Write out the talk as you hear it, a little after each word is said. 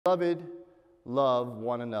Beloved, love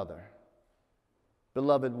one another.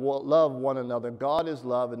 Beloved, love one another. God is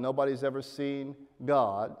love, and nobody's ever seen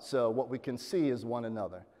God, so what we can see is one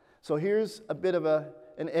another. So here's a bit of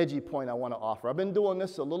an edgy point I want to offer. I've been doing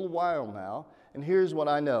this a little while now, and here's what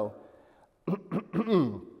I know.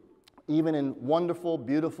 Even in wonderful,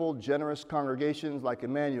 beautiful, generous congregations like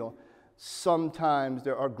Emmanuel, sometimes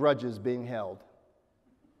there are grudges being held.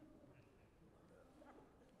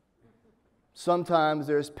 Sometimes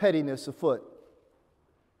there's pettiness afoot.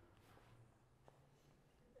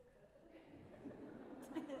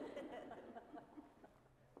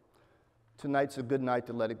 Tonight's a good night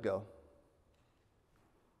to let it go.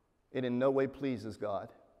 It in no way pleases God.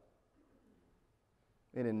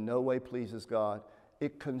 It in no way pleases God.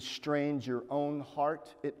 It constrains your own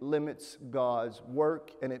heart. It limits God's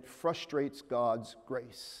work, and it frustrates God's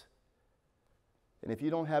grace. And if you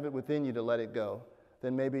don't have it within you to let it go,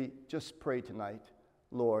 then maybe just pray tonight,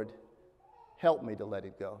 Lord, help me to let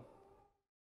it go.